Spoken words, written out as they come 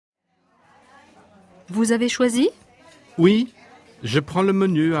Vous avez choisi? Oui, je prends le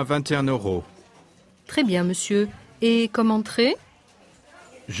menu à 21 €. Très bien, monsieur. Et comme entrée?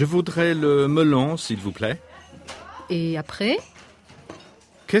 Je voudrais le melon, s'il vous plaît. Et après?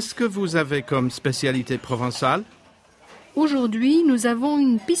 Qu'est-ce que vous avez comme spécialité provençale? Aujourd'hui, nous avons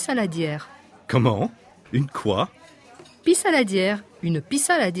une pissaladière. Comment? Une quoi? Pissaladière, une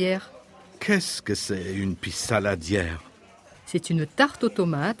pissaladière. Qu'est-ce que c'est une pissaladière? C'est une tarte aux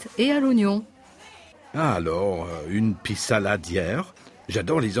tomates et à l'oignon. Ah alors, une pissaladière?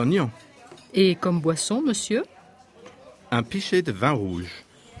 J'adore les oignons. Et comme boisson, monsieur? Un pichet de vin rouge.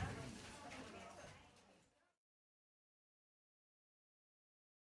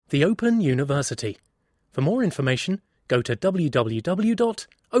 The Open University. For more information, go to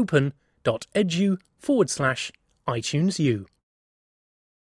www.open.edu/iTunes U.